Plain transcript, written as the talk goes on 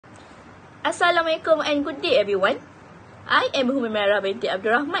Assalamualaikum and good day everyone. I am Humaira binti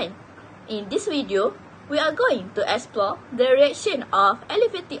Abdul Rahman. In this video, we are going to explore the reaction of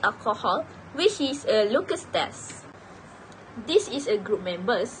aliphatic alcohol, which is a Lucas test. This is a group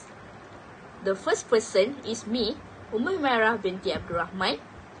members. The first person is me, Humaira binti Abdul Rahman.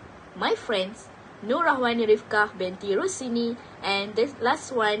 My friends, Nur Rahwani Rifkah binti Rosini, and the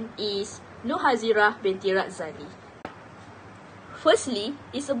last one is Nur Hazirah binti Razali. Firstly,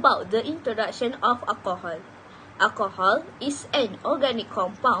 is about the introduction of alcohol. Alcohol is an organic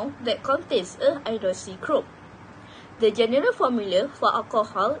compound that contains a hydroxy group. The general formula for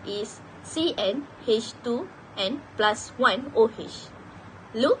alcohol is CnH2n plus 1 OH.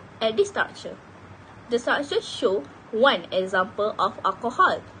 Look at the structure. The structure shows one example of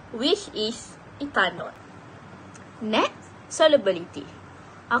alcohol, which is ethanol. Next, solubility.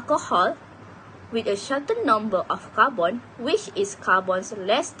 Alcohol with a certain number of carbon, which is carbons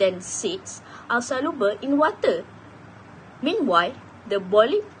less than 6, are soluble in water. Meanwhile, the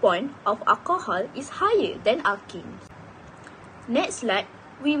boiling point of alcohol is higher than alkenes. Next slide,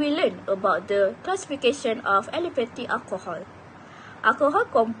 we will learn about the classification of aliphatic alcohol. Alcohol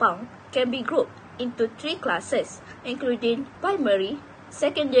compound can be grouped into three classes, including primary,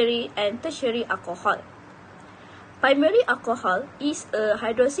 secondary, and tertiary alcohol. Primary alcohol is a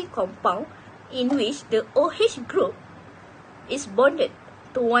hydroxy compound in which the OH group is bonded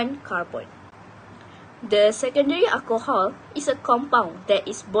to one carbon. The secondary alcohol is a compound that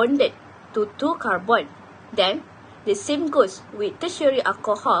is bonded to two carbons. Then, the same goes with tertiary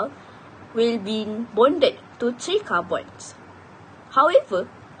alcohol will be bonded to three carbons. However,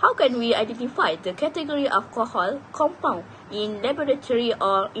 how can we identify the category of alcohol compound in laboratory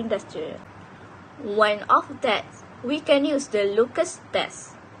or industrial? One of that, we can use the Lucas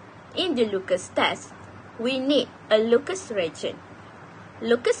test. In the Lucas test, we need a Lucas reagent.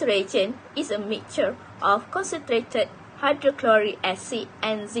 Lucas reagent is a mixture of concentrated hydrochloric acid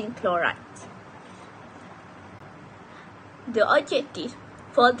and zinc chloride. The objective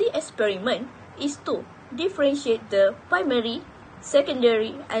for the experiment is to differentiate the primary,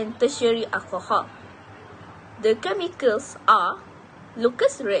 secondary, and tertiary alcohol. The chemicals are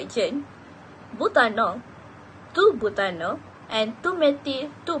Lucas reagent, butanol, 2-butanol, and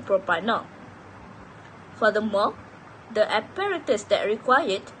 2-methyl-2-propanol. Furthermore, the apparatus that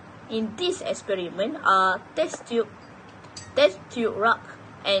required in this experiment are test tube rack,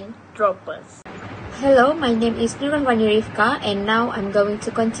 and droppers. Hello, my name is Nur Rahwani Rifkah, and now I'm going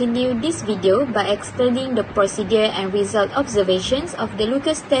to continue this video by explaining the procedure and result observations of the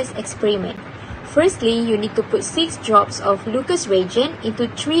Lucas test experiment. Firstly, you need to put 6 drops of Lucas reagent into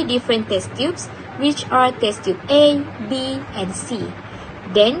 3 different test tubes, which are test tube A, B, and C.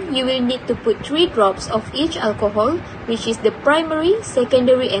 Then, you will need to put 3 drops of each alcohol, which is the primary,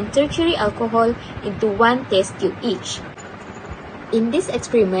 secondary, and tertiary alcohol, into 1 test tube each. In this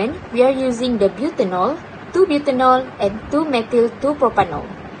experiment, we are using the butanol, 2-butanol, and 2-methyl-2-propanol.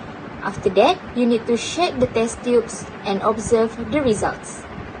 After that, you need to shake the test tubes and observe the results.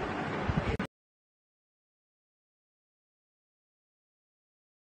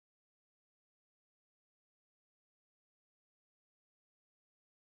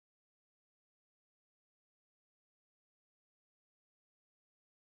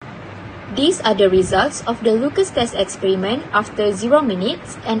 These are the results of the Lucas test experiment after 0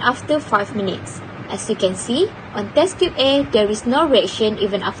 minutes and after 5 minutes. As you can see, on test tube A, there is no reaction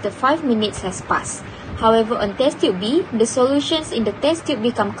even after 5 minutes has passed. However, on test tube B, the solutions in the test tube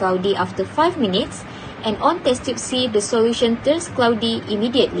become cloudy after 5 minutes, and on test tube C, the solution turns cloudy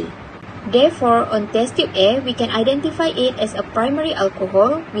immediately. Therefore, on test tube A, we can identify it as a primary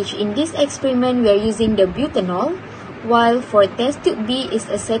alcohol, which in this experiment we are using the butanol, while for test tube B is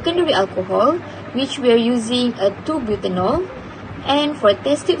a secondary alcohol, which we are using a 2-butanol, and for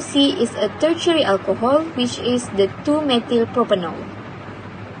test tube C is a tertiary alcohol, which is the 2-methyl-propanol.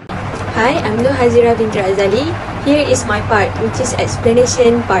 Hi, I'm Nur Hazirah binti Razali. Here is my part, which is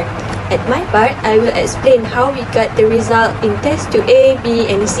explanation part. At my part, I will explain how we got the result in test tube A, B,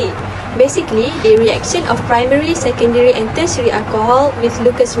 and C. Basically, the reaction of primary, secondary, and tertiary alcohol with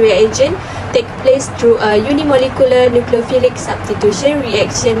Lucas reagent take place through a unimolecular nucleophilic substitution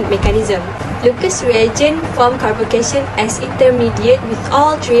reaction mechanism. Lucas reagent form carbocation as intermediate with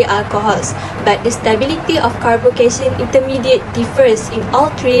all 3 alcohols, but the stability of carbocation intermediate differs in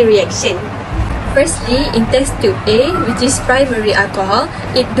all 3 reactions. Firstly, in test tube A, which is primary alcohol,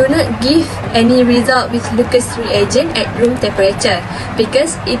 it do not give any result with Lucas reagent at room temperature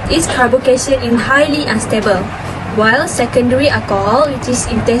because it is carbocation in highly unstable. While secondary alcohol, which is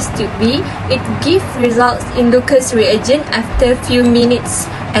in test tube B, it gives results in Lucas reagent after few minutes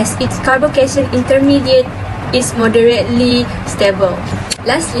as its carbocation intermediate is moderately stable.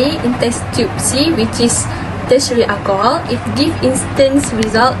 Lastly, in test tube C, which is tertiary alcohol, it gives instant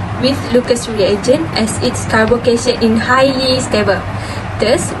result with Lucas reagent as its carbocation is highly stable.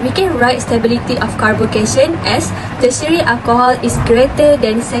 Thus, we can write stability of carbocation as tertiary alcohol is greater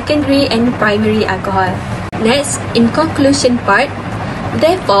than secondary and primary alcohol. Next, in conclusion part,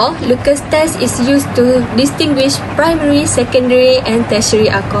 therefore, Lucas test is used to distinguish primary, secondary, and tertiary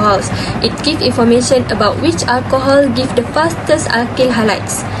alcohols. It gives information about which alcohol give the fastest alkyl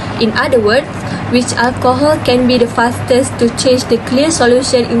halides. In other words, which alcohol can be the fastest to change the clear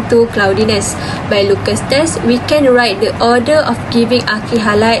solution into cloudiness. By Lucas test, we can write the order of giving alkyl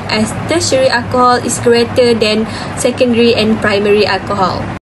halide as tertiary alcohol is greater than secondary and primary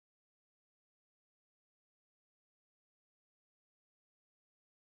alcohol.